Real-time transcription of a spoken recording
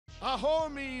Ahoy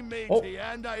me, matey,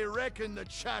 and I reckon the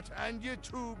chat and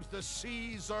YouTube's the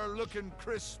seas are looking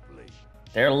crisply.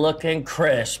 They're looking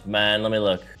crisp, man. Let me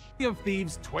look. Sea of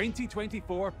Thieves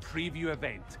 2024 preview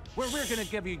event, where we're going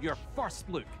to give you your first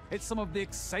look at some of the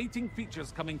exciting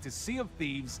features coming to Sea of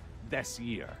Thieves this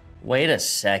year. Wait a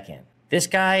second. This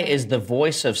guy is the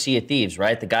voice of Sea of Thieves,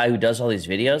 right? The guy who does all these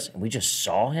videos, and we just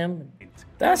saw him?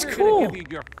 That's cool. We're going to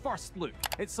give you your first look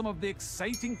at some of the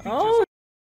exciting features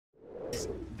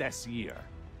this year.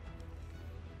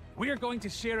 We are going to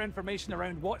share information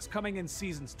around what's coming in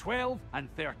seasons 12 and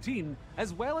 13,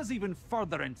 as well as even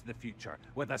further into the future,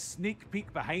 with a sneak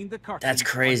peek behind the curtain. That's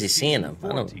crazy seeing him.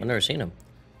 I've never seen him.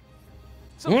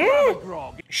 So grab a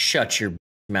grog. Shut your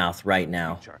mouth right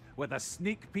now. With a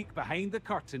sneak peek behind the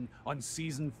curtain on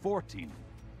season 14.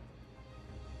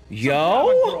 Yo!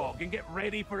 So grog and get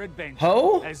ready for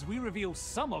adventure as we reveal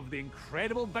some of the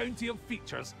incredible bounty of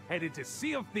features headed to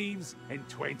Sea of Thieves in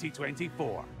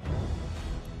 2024.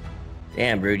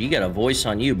 Damn, Brood, you got a voice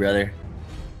on you, brother.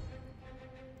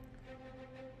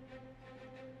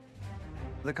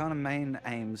 The kind of main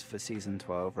aims for Season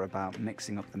 12 are about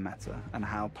mixing up the meta and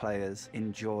how players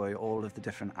enjoy all of the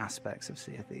different aspects of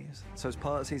Sea of Thieves. So as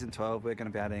part of Season 12, we're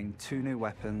going to be adding 2 new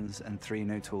weapons and 3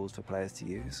 new tools for players to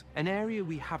use. An area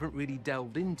we haven't really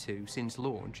delved into since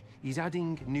launch is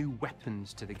adding new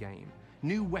weapons to the game.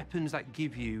 New weapons that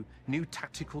give you new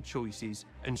tactical choices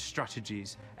and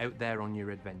strategies out there on your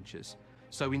adventures.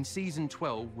 So in Season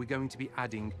 12, we're going to be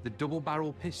adding the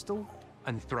double-barrel pistol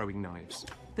and throwing knives.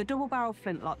 The double-barrel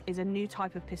flintlock is a new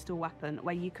type of pistol weapon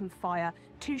where you can fire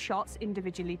 2 shots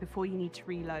individually before you need to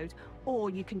reload, or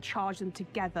you can charge them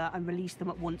together and release them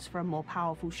at once for a more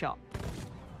powerful shot.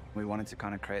 We wanted to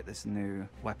kind of create this new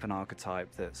weapon archetype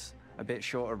that's a bit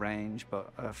shorter range,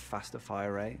 but a faster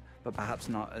fire rate, but perhaps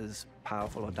not as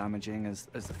powerful or damaging as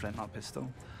the flintlock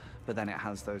pistol. But then it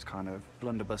has those kind of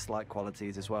blunderbuss-like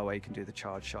qualities as well, where you can do the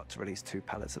charge shot to release 2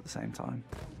 pellets at the same time.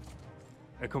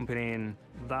 Accompanying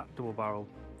that double-barrel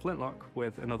flintlock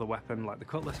with another weapon like the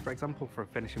cutlass, for example, for a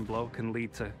finishing blow, can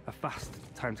lead to a fast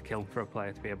time to kill for a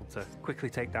player to be able to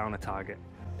quickly take down a target.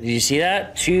 Did you see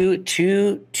that? Two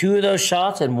of those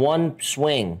shots and 1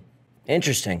 swing.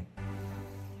 Interesting.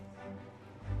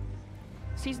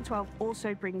 Season 12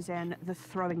 also brings in the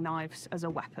throwing knives as a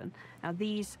weapon. Now,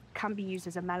 these can be used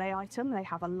as a melee item. They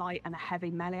have a light and a heavy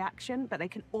melee action, but they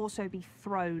can also be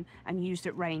thrown and used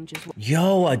at range as well.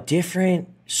 Yo, a different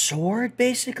sword,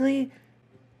 basically?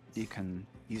 You can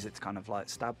use it to kind of like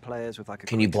stab players with like a...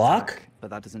 Can you block? Attack,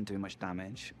 but that doesn't do much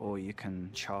damage. Or you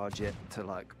can charge it to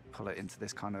like pull it into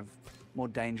this kind of more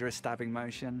dangerous stabbing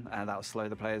motion. That'll slow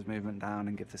the player's movement down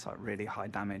and give this like really high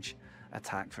damage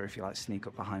attack for if you like sneak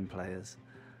up behind players.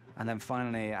 And then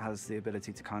finally, it has the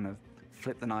ability to kind of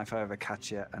flip the knife over,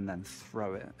 catch it, and then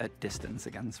throw it at distance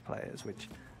against players, which,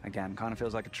 again, kind of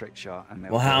feels like a trick shot. And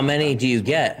well, how many do you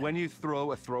get? When you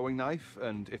throw a throwing knife,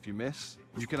 and if you miss,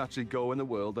 you can actually go in the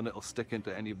world and it'll stick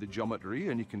into any of the geometry,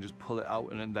 and you can just pull it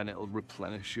out, and then it'll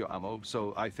replenish your ammo.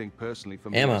 So I think, personally, for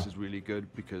me, this is really good,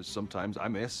 because sometimes I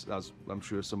miss, as I'm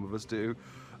sure some of us do.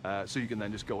 So you can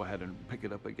then just go ahead and pick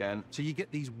it up again. So you get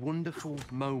these wonderful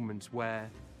moments where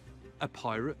a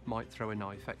pirate might throw a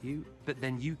knife at you, but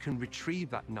then you can retrieve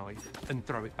that knife and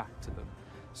throw it back to them.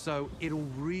 So it'll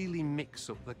really mix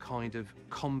up the kind of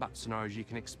combat scenarios you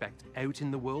can expect out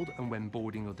in the world and when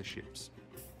boarding other ships.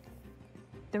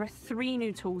 There are 3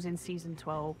 new tools in Season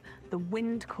 12, the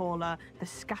Wind Caller, the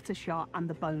Scatter Shot, and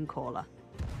the Bone Caller.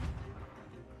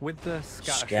 With the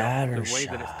scatter shot, the way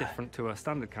that it's different to a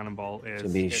standard cannonball is to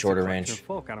be shorter range. Of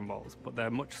 4 cannonballs, but they're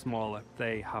much smaller.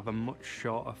 They have a much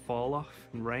shorter fall off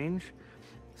range,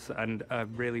 and a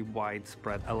really wide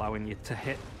spread, allowing you to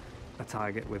hit a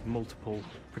target with multiple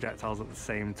projectiles at the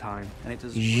same time. And it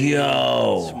does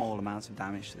really small amounts of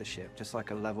damage to the ship, just like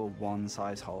a level 1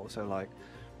 size hole. So like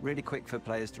really quick for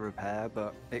players to repair,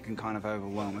 but it can kind of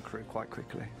overwhelm a crew quite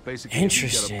quickly. Basically, if you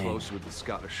get up close with the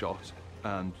scatter shot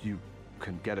and you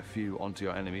can get a few onto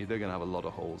your enemy, they're going to have a lot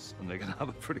of holes and they're going to have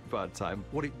a pretty bad time.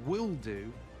 What it will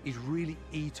do is really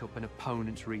eat up an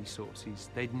opponent's resources.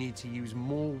 They'd need to use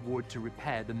more wood to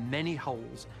repair the many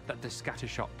holes that the scatter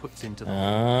shot puts into them.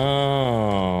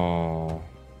 Oh.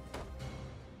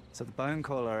 So the Bone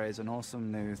Caller is an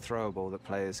awesome new throwable that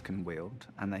players can wield,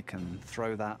 and they can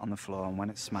throw that on the floor, and when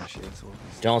it smashes,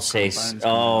 don't say,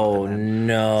 oh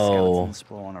no, skeletons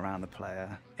spawn around the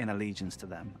player in allegiance to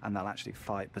them, and they'll actually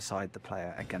fight beside the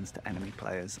player against enemy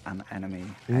players and enemy.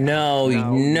 No, you might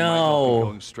not be no.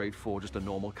 going straight for just a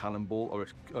normal cannonball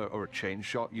or a chain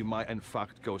shot. You might, in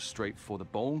fact, go straight for the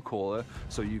Bone Caller,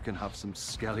 so you can have some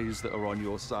skellies that are on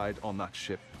your side on that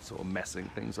ship sort of messing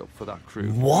things up for that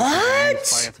crew. What?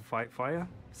 Fire to fight fire.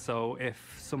 So if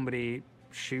somebody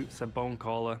shoots a bone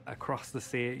caller across the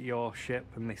sea at your ship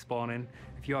and they spawn in,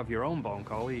 if you have your own bone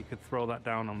caller, you could throw that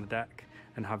down on the deck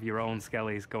and have your own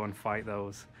skellies go and fight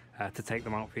those to take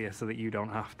them out for you so that you don't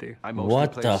have to.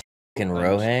 What the fucking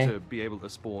Rohe? To be able to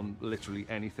spawn literally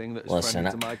anything that is Listen,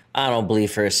 friendly to my... I don't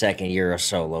believe for a second you're a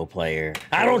solo player.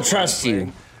 I don't trust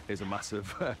you. Is a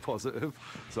massive positive,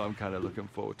 so I'm kind of looking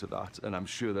forward to that, and I'm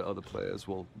sure that other players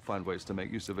will find ways to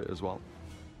make use of it as well.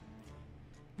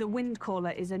 The wind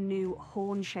caller is a new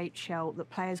horn-shaped shell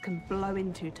that players can blow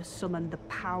into to summon the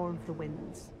power of the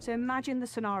winds. So imagine the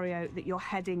scenario that you're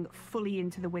heading fully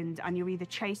into the wind and you're either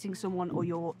chasing someone or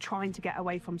you're trying to get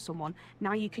away from someone.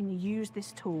 Now you can use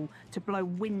this tool to blow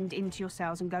wind into your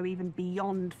sails and go even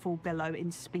beyond full billow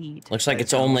in speed. Looks like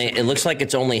it's only, it looks like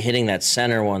it's only hitting that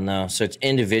center one though, so it's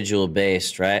individual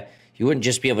based, right? You wouldn't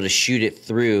just be able to shoot it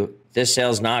through. This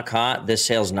sail's not caught, this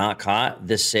sail's not caught,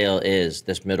 this sail is,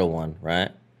 this middle one, right?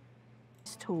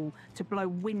 Tool to blow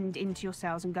wind into your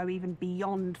sails and go even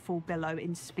beyond full billow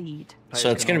in speed. Players so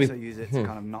it's going to be... also use it to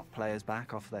kind of knock players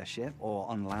back off their ship or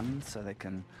on land, so they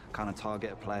can kind of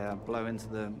target a player, blow into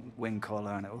the wind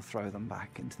caller, and it will throw them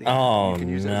back into the air. Oh, you can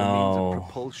use it as a means of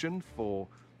propulsion for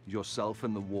yourself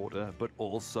in the water, but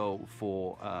also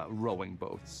for rowing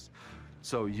boats.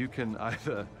 So you can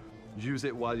either use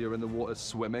it while you're in the water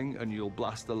swimming and you'll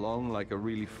blast along like a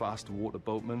really fast water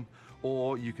boatman,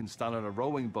 or you can stand on a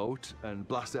rowing boat and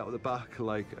blast it out the back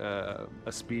like a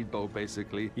speedboat,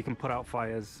 basically. You can put out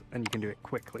fires and you can do it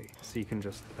quickly. So you can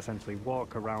just essentially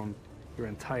walk around, your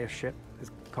entire ship is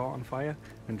caught on fire,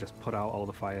 and just put out all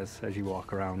the fires as you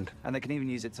walk around. And they can even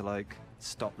use it to like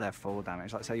stop their fall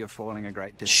damage. Like say you're falling a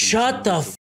great distance. Shut the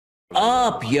f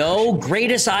up, yo.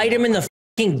 Greatest item in the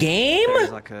fucking game? There's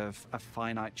like a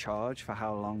finite charge for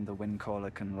how long the wind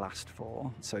caller can last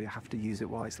for, so you have to use it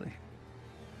wisely.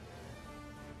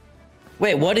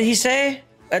 Wait, what did he say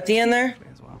at the end there?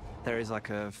 As well. There is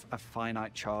like a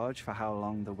finite charge for how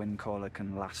long the wind caller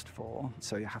can last for,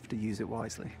 so you have to use it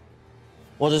wisely.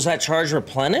 Well, does that charge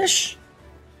replenish?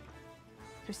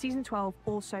 So Season 12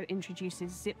 also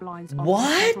introduces zip lines on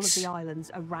several of the islands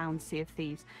around Sea of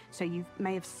Thieves. So you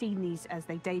may have seen these as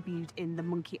they debuted in the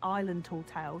Monkey Island Tall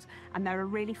Tales, and they're a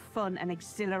really fun and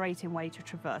exhilarating way to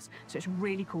traverse. So it's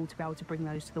really cool to be able to bring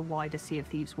those to the wider Sea of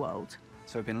Thieves world.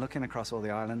 So we've been looking across all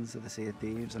the islands of the Sea of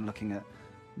Thieves and looking at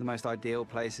the most ideal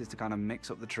places to kind of mix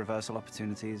up the traversal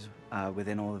opportunities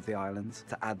within all of the islands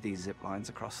to add these zip lines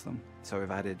across them. So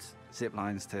we've added zip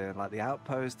lines to like the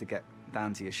outpost to get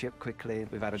down to your ship quickly.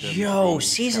 We've added Yo,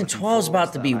 Season 12 is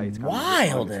about to be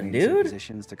wild, dude.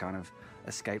 Positions to kind of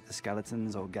escape the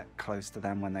skeletons or get close to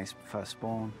them when they first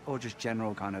spawn, or just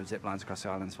general kind of zip lines across the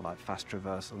islands for like fast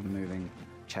traversal and moving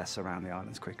chests around the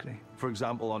islands quickly. For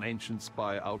example, on Ancient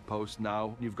Spy Outpost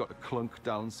now, you've got to clunk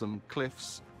down some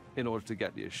cliffs in order to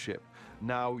get to your ship.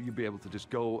 Now you'll be able to just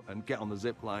go and get on the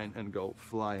zip line and go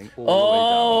flying all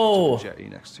the way down to the jetty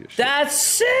next to your ship. That's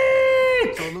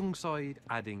sick! So alongside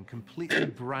adding completely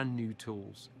brand new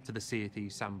tools to the Sea of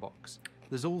Thieves sandbox,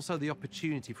 there's also the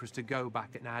opportunity for us to go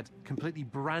back and add completely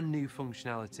brand new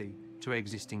functionality to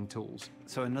existing tools.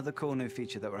 So another cool new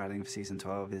feature that we're adding for Season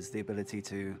 12 is the ability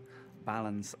to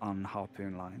balance on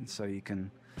harpoon lines. So you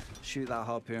can shoot that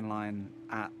harpoon line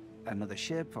at another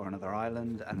ship or another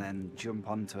island and then jump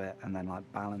onto it and then like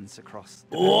balance across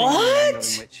the angle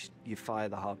in which you fire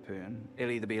the harpoon.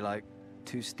 It'll either be like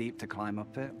too steep to climb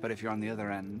up it, but if you're on the other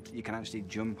end, you can actually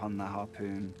jump on the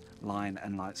harpoon line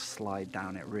and like slide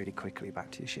down it really quickly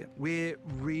back to your ship. We're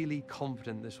really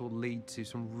confident this will lead to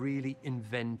some really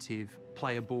inventive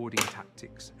player boarding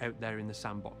tactics out there in the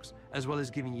sandbox, as well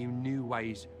as giving you new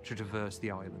ways to traverse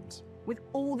the islands. With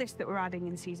all this that we're adding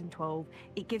in Season 12,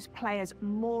 it gives players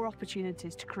more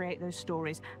opportunities to create those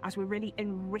stories as we're really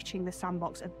enriching the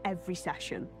sandbox of every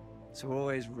session. So we're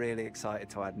always really excited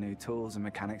to add new tools and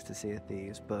mechanics to Sea of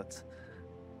Thieves, but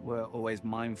we're always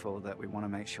mindful that we want to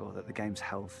make sure that the game's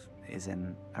health is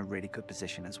in a really good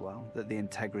position as well, that the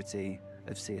integrity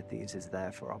of Sea of Thieves is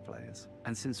there for our players.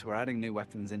 And since we're adding new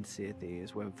weapons into Sea of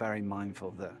Thieves, we're very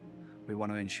mindful that we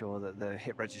want to ensure that the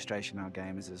hit registration in our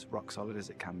game is as rock solid as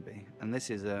it can be. And this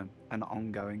is an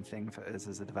ongoing thing for us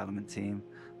as a development team.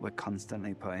 We're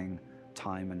constantly putting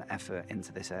time and effort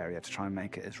into this area to try and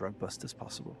make it as robust as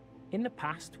possible. In the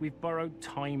past, we've borrowed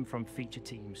time from feature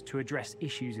teams to address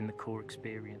issues in the core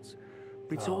experience,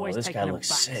 but it's always taken a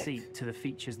backseat to the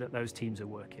features that those teams are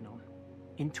working on.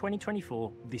 In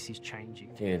 2024, this is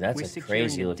changing. Dude, that's We're a crazy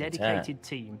securing a looking dedicated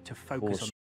team to focus on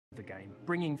the game,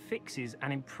 bringing fixes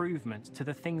and improvements to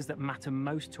the things that matter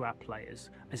most to our players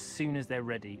as soon as they're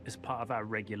ready as part of our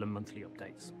regular monthly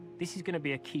updates. This is going to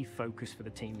be a key focus for the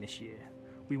team this year.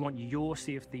 We want your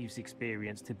Sea of Thieves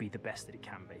experience to be the best that it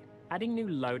can be. Adding new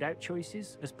loadout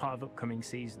choices as part of upcoming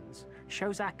seasons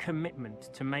shows our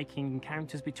commitment to making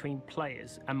encounters between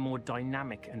players a more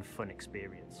dynamic and fun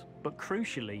experience. But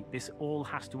crucially, this all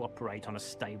has to operate on a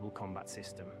stable combat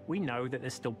system. We know that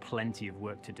there's still plenty of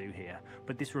work to do here,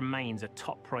 but this remains a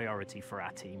top priority for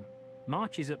our team.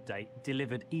 March's update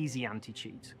delivered Easy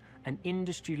Anti-Cheat, an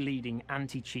industry-leading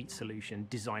anti-cheat solution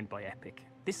designed by Epic.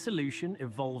 This solution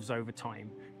evolves over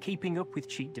time, keeping up with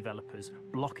cheat developers,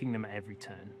 blocking them at every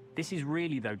turn. This is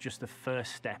really, though, just the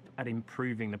first step at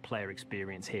improving the player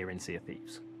experience here in Sea of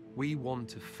Thieves. We want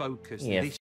to focus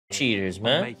this cheaters,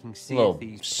 man. Making Sea Little of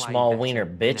Thieves small play wiener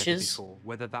better than ever bitches. before,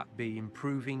 whether that be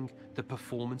improving the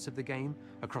performance of the game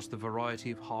across the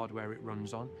variety of hardware it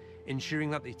runs on,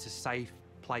 ensuring that it's a safe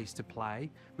place to play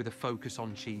with a focus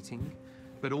on cheating,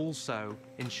 but also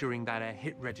ensuring that our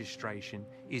hit registration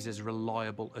is as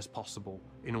reliable as possible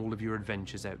in all of your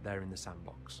adventures out there in the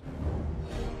sandbox.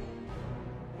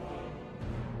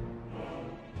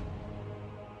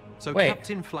 So Wait.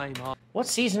 Captain Flameheart, What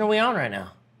season are we on right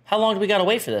now? How long do we gotta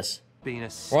wait for this? being a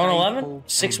We're on 11? staple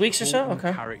 6 and weeks or so? important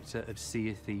Okay. character of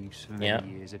Sea of Thieves for many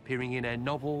years, appearing in our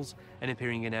novels and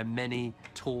appearing in our many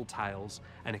tall tales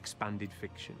and expanded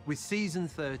fiction. With season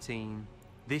 13,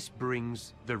 this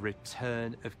brings the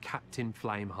return of Captain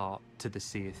Flameheart to the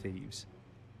Sea of Thieves.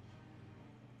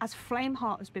 As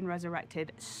Flameheart has been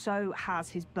resurrected, so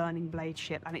has his Burning Blade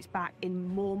ship, and it's back in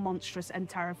more monstrous and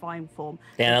terrifying form.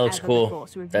 Yeah, that than looks ever cool. before.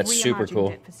 So we've That's super reimagined cool.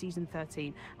 it for season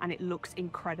 13, and it looks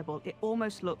incredible. It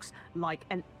almost looks like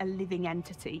a living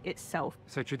entity itself.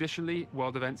 So traditionally,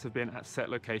 world events have been at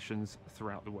set locations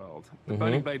throughout the world. The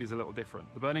Burning Blade is a little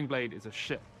different. The Burning Blade is a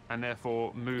ship, and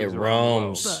therefore moves It around the world.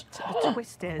 roams. But the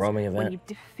twist is, Roaming event. when you've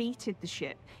defeated the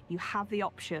ship, you have the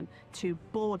option to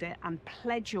board it and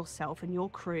pledge yourself and your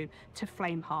crew to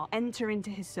Flameheart, enter into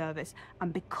his service,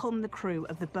 and become the crew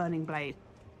of the Burning Blade.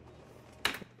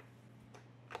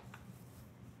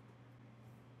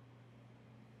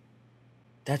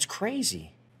 That's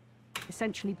crazy.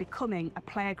 Essentially becoming a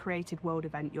player-created world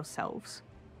event yourselves.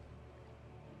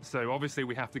 So obviously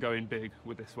we have to go in big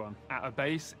with this one. At a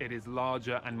base, it is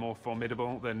larger and more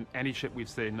formidable than any ship we've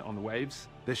seen on the waves.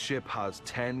 This ship has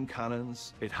 10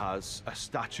 cannons. It has a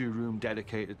statue room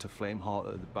dedicated to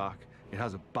Flameheart at the back. It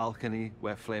has a balcony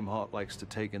where Flameheart likes to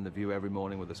take in the view every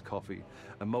morning with his coffee.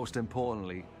 And most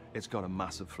importantly, it's got a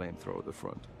massive flamethrower at the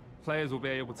front. Players will be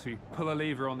able to pull a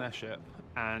lever on their ship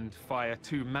and fire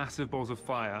 2 massive balls of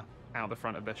fire out the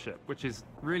front of their ship, which is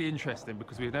really interesting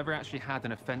because we've never actually had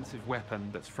an offensive weapon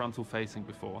that's frontal facing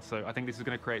before. So I think this is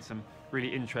going to create some really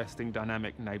interesting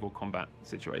dynamic naval combat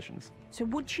situations. So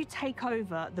once you take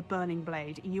over the Burning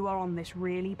Blade, you are on this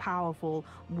really powerful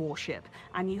warship,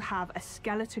 and you have a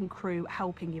skeleton crew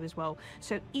helping you as well.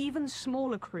 So even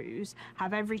smaller crews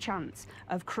have every chance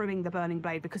of crewing the Burning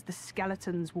Blade because the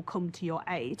skeletons will come to your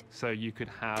aid. So you could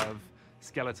have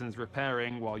skeletons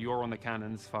repairing while you're on the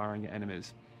cannons firing at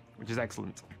enemies, which is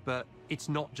excellent. But it's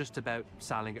not just about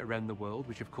sailing around the world,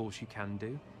 which of course you can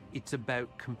do. It's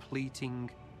about completing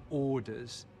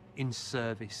orders in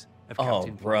service of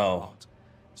Captain Flameheart.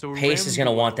 So Pace is going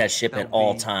to want that ship at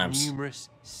all times. Numerous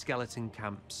skeleton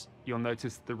camps. You'll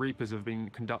notice the Reapers have been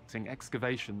conducting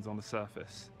excavations on the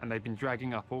surface, and they've been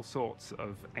dragging up all sorts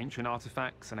of ancient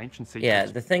artifacts and ancient secrets. Yeah,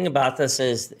 the thing about this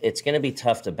is it's going to be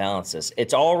tough to balance this.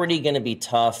 It's already going to be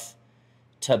tough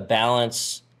to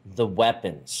balance the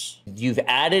weapons. You've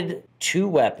added 2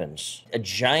 weapons, a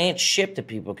giant ship that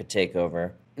people could take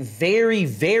over, very,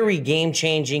 very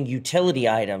game-changing utility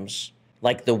items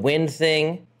like the wind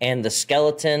thing and the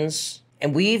skeletons.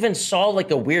 And we even saw like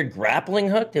a weird grappling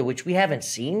hook which we haven't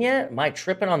seen yet. Am I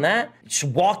tripping on that? Just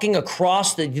walking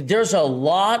across there's a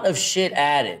lot of shit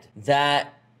added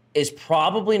that is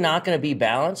probably not going to be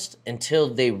balanced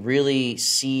until they really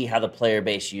see how the player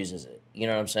base uses it. You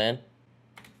know what I'm saying?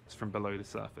 From below the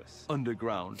surface.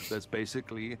 Underground, there's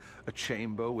basically a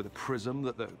chamber with a prism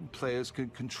that the players can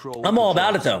control. I'm all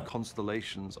about it, though.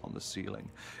 Constellations on the ceiling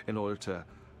in order to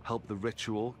help the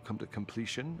ritual come to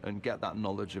completion and get that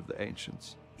knowledge of the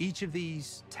ancients. Each of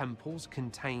these temples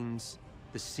contains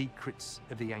the secrets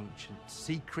of the ancients,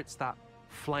 secrets that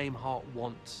Flameheart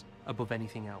wants above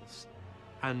anything else.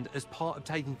 And as part of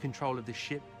taking control of the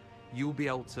ship, you'll be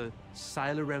able to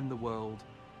sail around the world,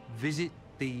 visit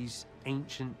these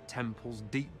ancient temples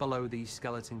deep below these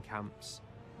skeleton camps,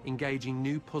 engaging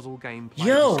new puzzle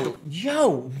gameplay.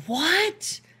 Yo,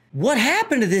 what? What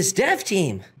happened to this dev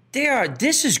team?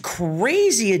 This is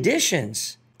crazy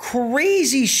additions.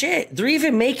 Crazy shit. They're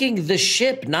even making the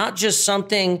ship not just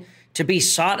something to be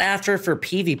sought after for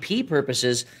PvP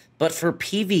purposes, but for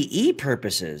PvE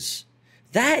purposes.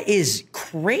 That is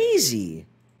crazy.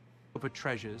 For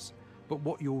treasures, but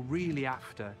what you're really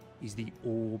after is the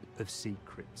Orb of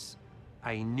Secrets.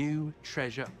 A new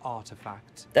treasure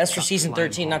artifact. That's for season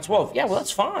 13, not 12. Yeah, well,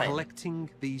 that's fine. Collecting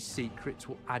these secrets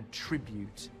will add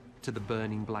tribute to the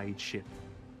Burning Blade ship.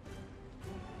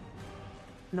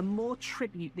 The more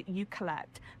tribute that you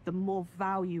collect, the more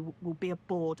value will be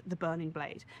aboard the Burning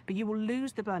Blade. But you will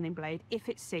lose the Burning Blade if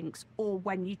it sinks or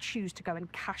when you choose to go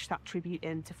and cash that tribute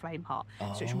into Flameheart.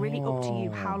 So it's really up to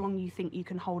you how long you think you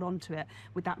can hold on to it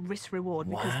with that risk reward,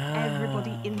 because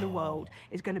everybody in the world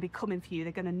is going to be coming for you.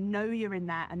 They're going to know you're in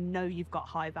there and know you've got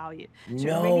high value. So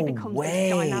it really becomes this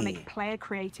dynamic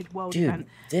player-created world event.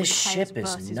 This ship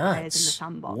is nuts.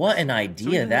 What an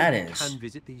idea that is. You can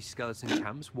visit these skeleton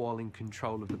camps while in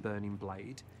control of the Burning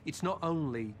Blade. It's not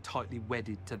only tightly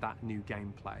wedded to that new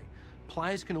gameplay,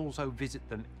 players can also visit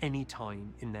them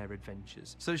anytime in their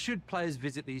adventures. So should players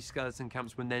visit these skeleton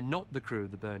camps when they're not the crew of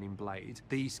the Burning Blade,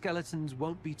 the skeletons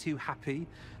won't be too happy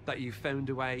that you found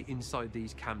a way inside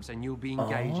these camps, and you'll be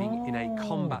engaging in a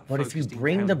combat. But if you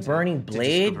bring the Burning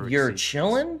Blade, you're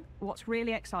chilling? What's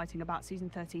really exciting about Season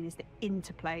 13 is the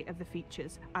interplay of the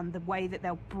features and the way that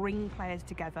they'll bring players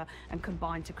together and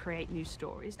combine to create new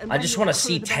stories. And I just want to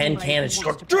see 10 cannons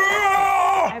go.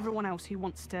 Everyone else who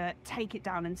wants to take it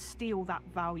down and steal that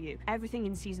value. Everything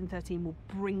in Season 13 will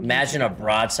bring. Imagine a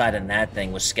broadside in that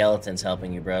thing with skeletons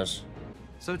helping you, bros.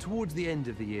 So towards the end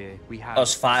of the year, we have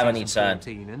 5 on each side.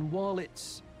 And while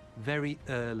it's very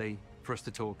early for us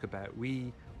to talk about,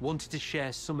 we wanted to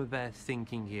share some of their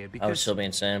thinking here because still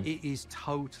being Sam. It is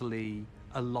totally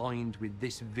aligned with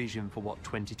this vision for what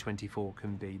 2024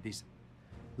 can be. This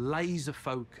laser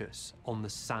focus on the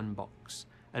sandbox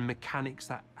and mechanics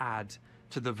that add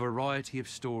to the variety of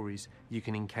stories you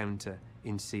can encounter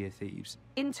in Sea of Thieves.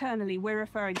 Internally, we're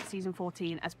referring to Season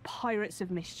 14 as Pirates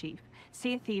of Mischief.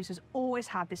 Sea of Thieves has always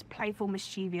had this playful,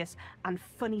 mischievous, and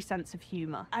funny sense of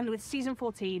humour. And with Season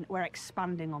 14, we're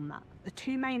expanding on that. The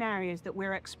two main areas that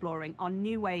we're exploring are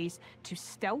new ways to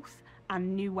stealth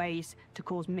and new ways to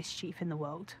cause mischief in the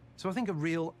world. So I think a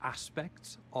real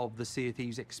aspect of the Sea of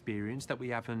Thieves experience that we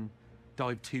haven't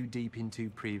dived too deep into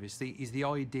previously is the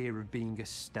idea of being a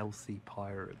stealthy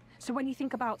pirate. So when you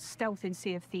think about stealth in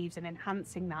Sea of Thieves and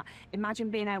enhancing that, imagine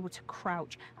being able to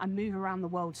crouch and move around the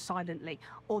world silently,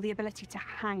 or the ability to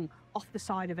hang off the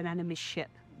side of an enemy's ship.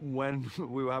 When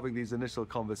we were having these initial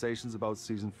conversations about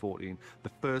Season 14,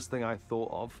 the first thing I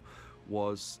thought of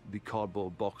was the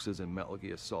cardboard boxes in Metal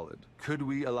Gear Solid. Could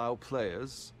we allow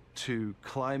players to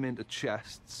climb into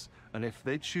chests, and if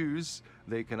they choose,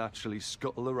 they can actually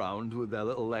scuttle around with their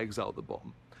little legs out the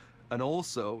bottom? And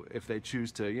also, if they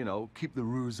choose to, you know, keep the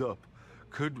ruse up,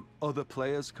 could other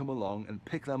players come along and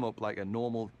pick them up like a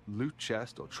normal loot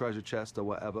chest or treasure chest or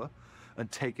whatever, and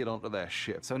take it onto their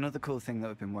ship? So another cool thing that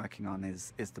we've been working on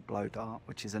is the blow dart,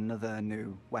 which is another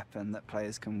new weapon that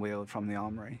players can wield from the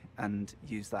armory and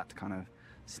use that to kind of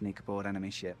sneak aboard enemy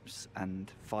ships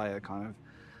and fire kind of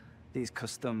these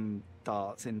custom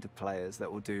darts into players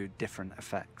that will do different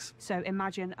effects. So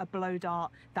imagine a blow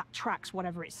dart that tracks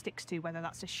whatever it sticks to, whether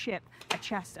that's a ship, a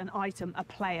chest, an item, a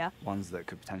player. Ones that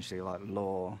could potentially like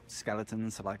lure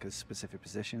skeletons to like a specific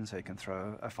position, so you can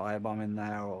throw a firebomb in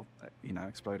there, or you know,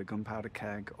 explode a gunpowder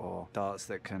keg, or darts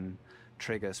that can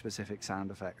trigger specific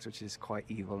sound effects, which is quite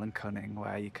evil and cunning,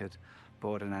 where you could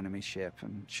board an enemy ship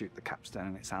and shoot the capstan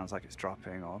and it sounds like it's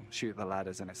dropping, or shoot the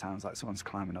ladders and it sounds like someone's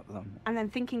climbing up them. And then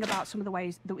thinking about some of the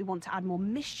ways that we want to add more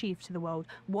mischief to the world,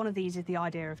 one of these is the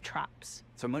idea of traps.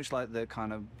 So much like the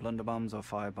kind of blunderbombs or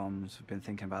firebombs, we've been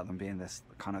thinking about them being this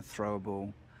kind of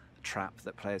throwable trap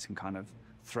that players can kind of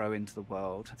throw into the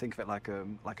world. Think of it like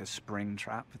a spring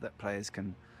trap that players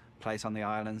can place on the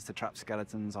islands to trap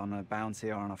skeletons on a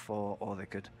bounty or on a fort, or they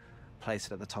could place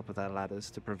it at the top of their ladders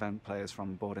to prevent players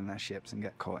from boarding their ships and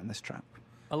get caught in this trap.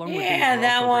 Along with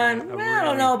that one. I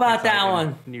don't know about that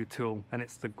one. New tool, and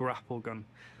it's the grapple gun,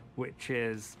 which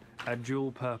is a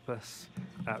dual-purpose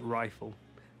rifle.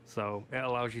 So it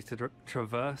allows you to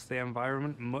traverse the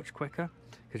environment much quicker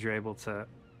because you're able to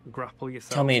grapple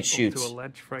yourself. Tell me it up shoots. to a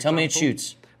ledge, for Tell me it example.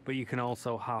 shoots. But you can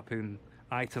also harpoon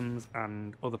items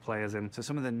and other players in. So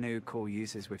some of the new cool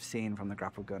uses we've seen from the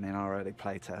grapple gun in our early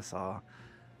playtests are,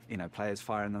 you know, players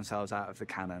firing themselves out of the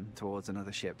cannon towards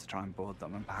another ship to try and board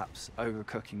them, and perhaps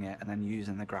overcooking it and then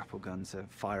using the grapple gun to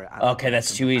fire it at Okay,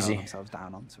 that's too easy. themselves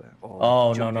down onto it. Or Oh,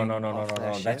 no, jumping no, off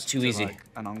their that's ship too to, easy. like,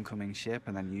 an oncoming ship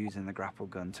and then using the grapple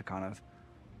gun to kind of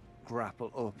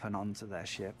grapple up and onto their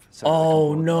ship. So Oh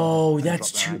they can board no, and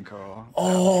that's drop their too. anchor or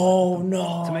Oh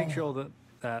no. To make sure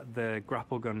that the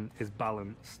grapple gun is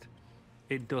balanced,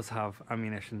 it does have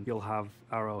ammunition. You'll have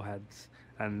arrowheads,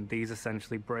 and these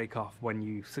essentially break off when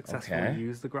you successfully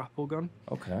use the grapple gun.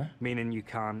 Okay. Meaning you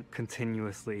can't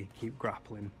continuously keep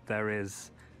grappling. There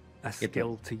is a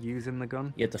skill to using the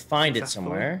gun. You have to find it successfully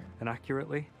somewhere. and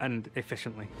accurately and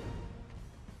efficiently.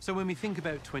 So when we think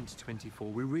about 2024,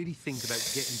 we really think about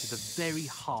getting to the very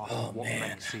heart of what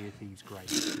makes Sea of Thieves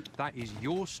great. That is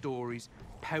your stories,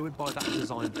 powered by that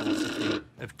design philosophy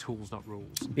of tools, not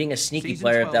rules. Being a sneaky Season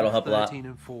player, 12, that'll help a lot. 13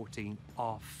 and 14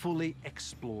 are fully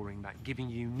exploring that, giving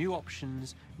you new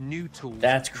options, new tools.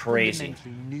 That's and crazy.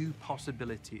 fundamentally new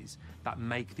possibilities that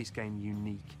make this game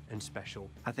unique and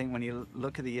special. I think when you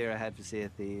look at the year ahead for Sea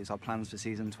of Thieves, our plans for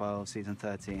Season 12, Season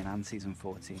 13 and Season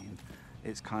 14,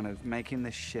 it's kind of making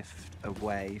this shift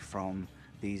away from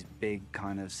these big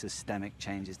kind of systemic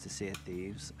changes to Sea of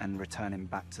Thieves and returning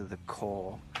back to the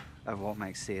core of what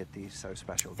makes Sea of Thieves so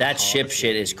special. That ship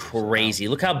shit is crazy.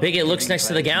 Look how big it looks next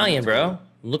to the galleon, bro.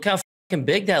 Look how fucking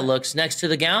big that looks next to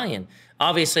the galleon.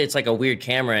 Obviously, it's like a weird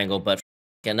camera angle, but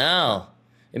fucking hell.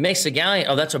 It makes the galleon.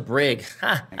 Oh, that's a brig.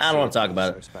 Ha, I don't want to talk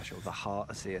about it. So special, the heart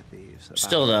of Sea of Thieves.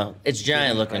 Still though, it's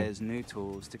giant looking. Players new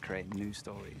tools to create new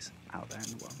stories out there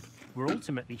in the world. We're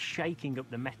ultimately shaking up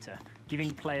the meta,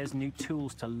 giving players new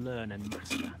tools to learn and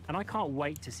master. And I can't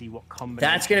wait to see what combinations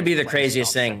That's gonna be the players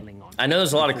craziest start thing. settling on I know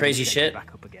there's a lot of before we crazy take it shit,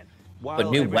 back up again. While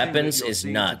new everything weapons that you're is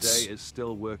seeing nuts. Today is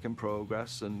still work in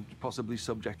progress and possibly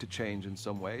subject to change in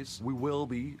some ways. We will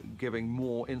be giving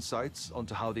more insights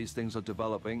onto how these things are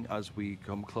developing as we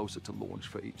come closer to launch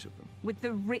for each of them. With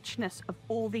the richness of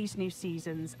all these new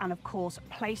seasons, and of course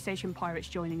PlayStation Pirates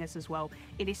joining us as well,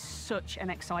 it is such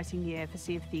an exciting year for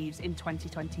Sea of Thieves in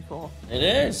 2024. It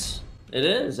is. It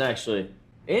is, actually.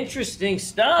 Interesting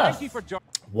stuff. Thank you for joining.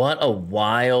 What a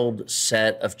wild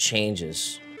set of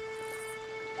changes.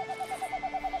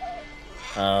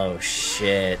 Oh,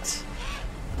 shit.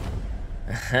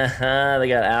 They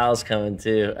got owls coming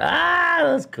too. Ah,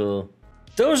 that's cool.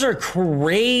 Those are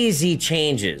crazy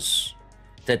changes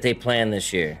that they planned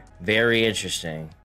this year. Very interesting.